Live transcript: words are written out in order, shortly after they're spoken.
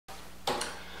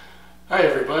Hi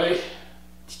everybody,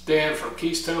 it's Dan from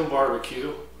Keystone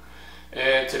Barbecue,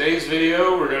 and today's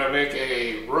video we're going to make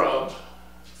a rub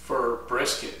for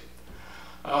brisket.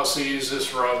 I also use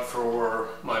this rub for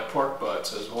my pork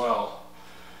butts as well.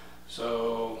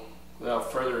 So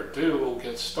without further ado, we'll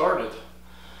get started.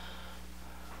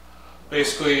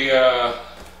 Basically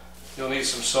you'll need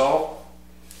some salt.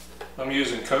 I'm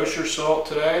using kosher salt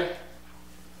today,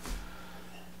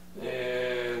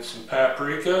 and some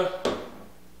paprika,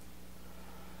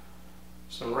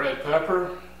 some red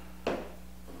pepper,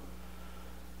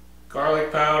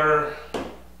 garlic powder,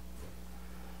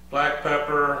 black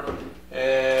pepper,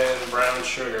 and brown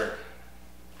sugar.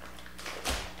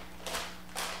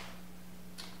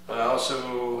 I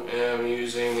also am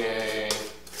using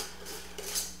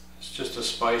it's just a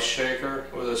spice shaker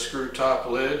with a screw top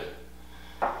lid.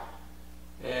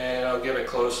 And I'll get a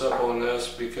close up on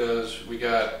this because we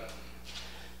got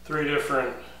 3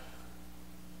 different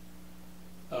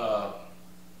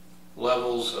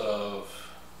levels of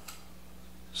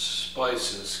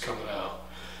spices coming out.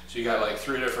 So you got like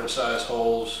 3 different size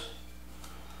holes.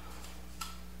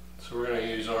 So we're going to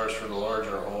use ours for the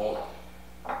larger hole.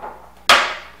 We'll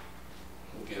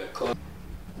get it close.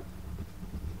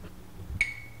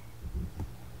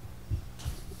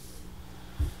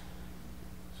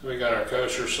 So we got our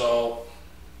kosher salt,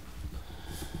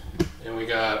 and we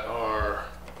got our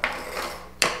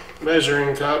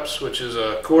measuring cups, which is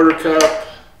a 1/4 cup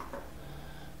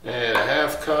and a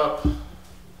 1/2 cup. And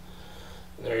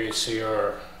there you see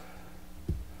our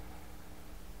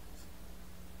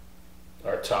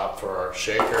top for our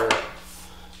shaker.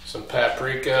 Some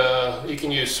paprika. You can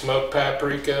use smoked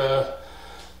paprika.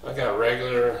 I got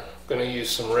regular. I'm going to use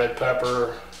some red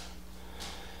pepper,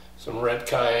 some red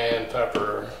cayenne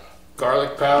pepper,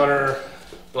 garlic powder,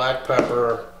 black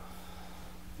pepper,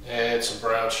 and some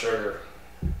brown sugar.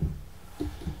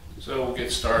 So we'll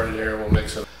get started here. We'll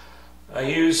mix it. I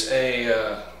use a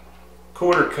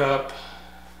 1/4 cup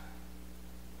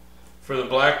for the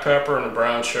black pepper and the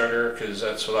brown sugar because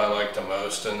that's what I like the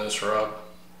most in this rub.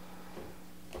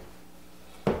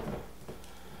 So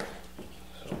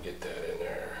get that in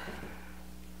there.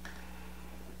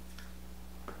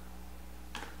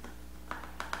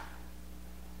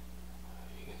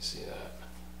 You can see that.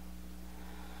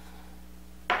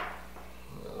 A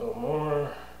little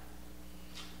more.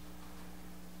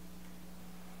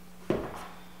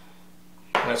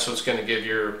 That's what's going to give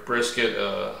your brisket,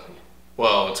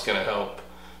 well, it's going to help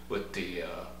with the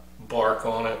bark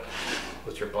on it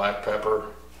with your black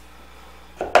pepper.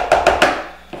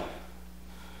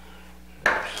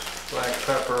 Black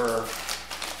pepper,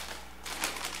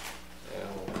 and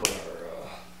we'll put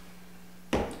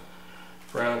our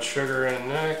brown sugar in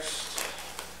next.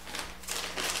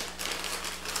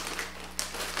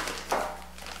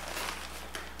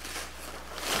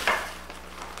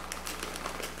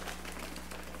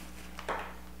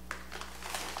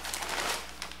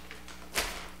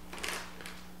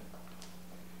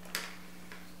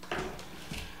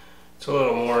 It's a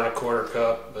little more than a 1/4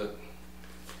 cup, but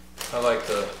I like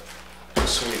the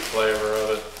sweet flavor of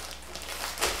it.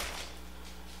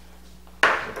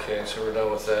 Okay, so we're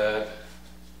done with that.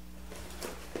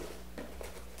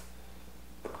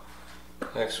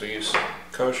 Next we use some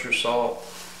kosher salt.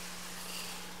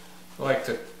 I like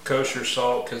the kosher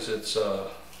salt because it's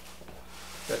got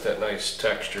that nice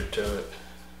texture to it.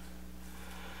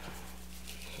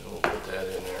 So we'll put that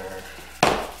in there.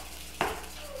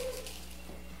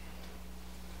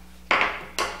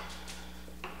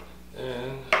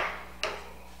 And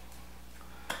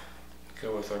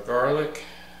go with our garlic.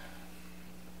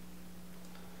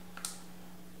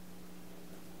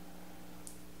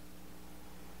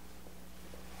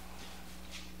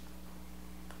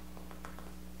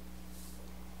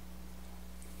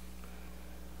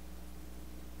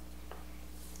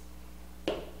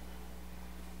 Put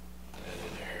that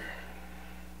in there.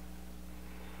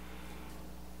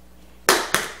 Go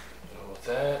with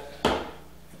that.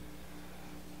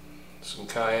 Some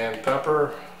cayenne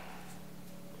pepper.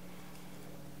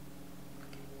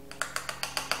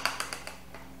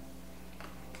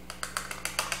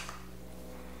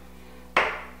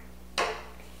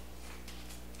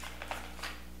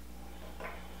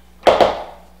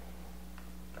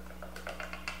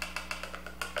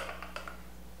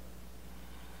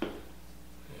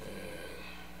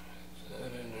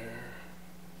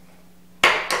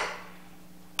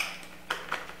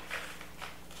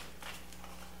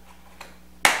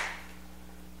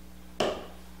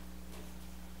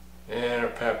 And our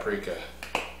paprika.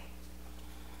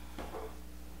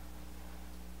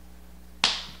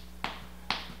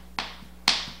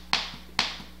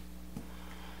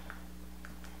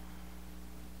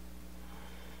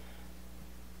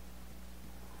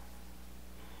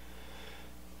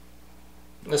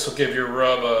 This will give your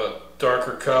rub a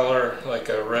darker color, like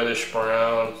a reddish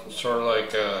brown, sort of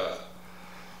like a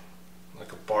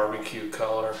barbecue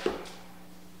color.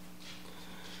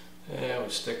 And we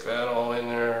stick that all in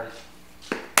there.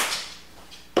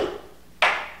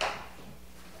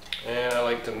 And I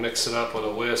like to mix it up with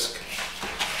a whisk.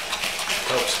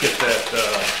 Helps get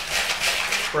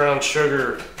that brown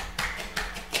sugar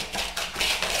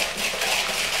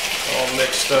all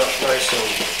mixed up, nice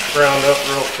and ground up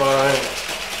real fine.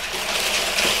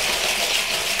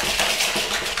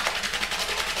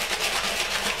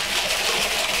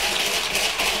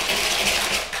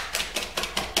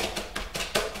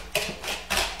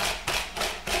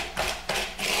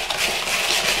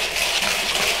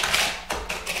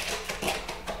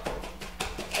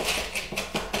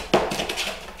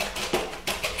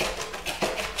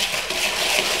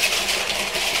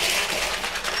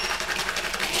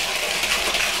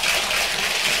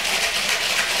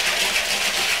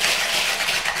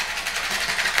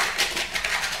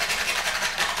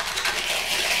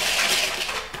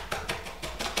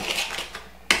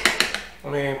 I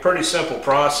mean, pretty simple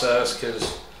process,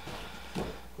 because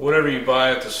whatever you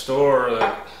buy at the store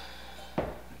that,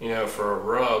 you know, for a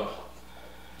rub,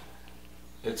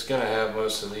 it's going to have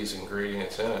most of these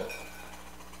ingredients in it.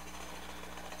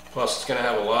 Plus it's going to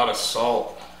have a lot of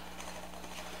salt.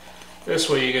 This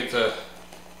way you get to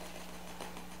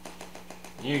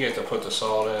put the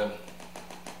salt in.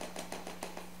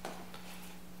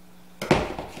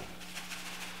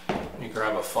 Let me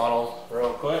grab a funnel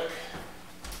real quick.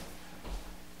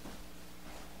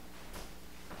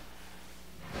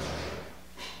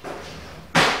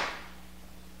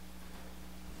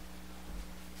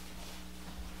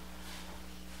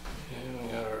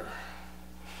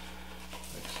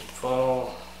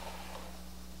 Funnel.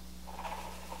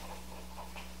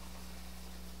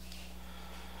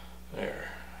 There.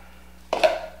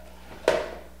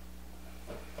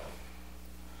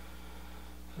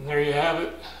 And there you have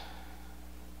it.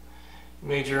 You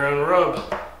made your own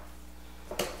rub.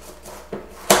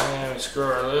 And we screw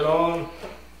our lid on.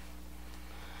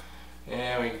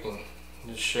 And we can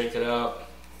just shake it out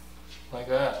like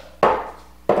that.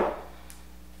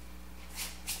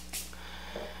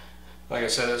 Like I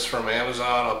said, it's from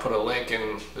Amazon. I'll put a link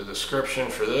in the description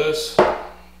for this. There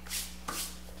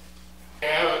you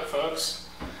have it, folks.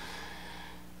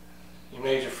 You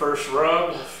made your first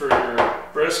rub for your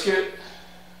brisket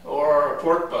or a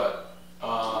pork butt.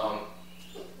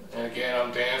 And again,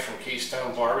 I'm Dan from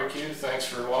Keystone Barbecue. Thanks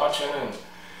for watching, and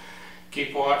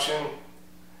keep watching.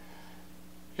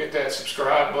 Hit that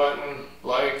subscribe button,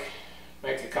 like,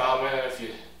 make a comment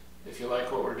if you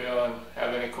like what we're doing.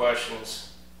 Have any questions,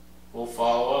 we'll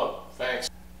follow up. Thanks.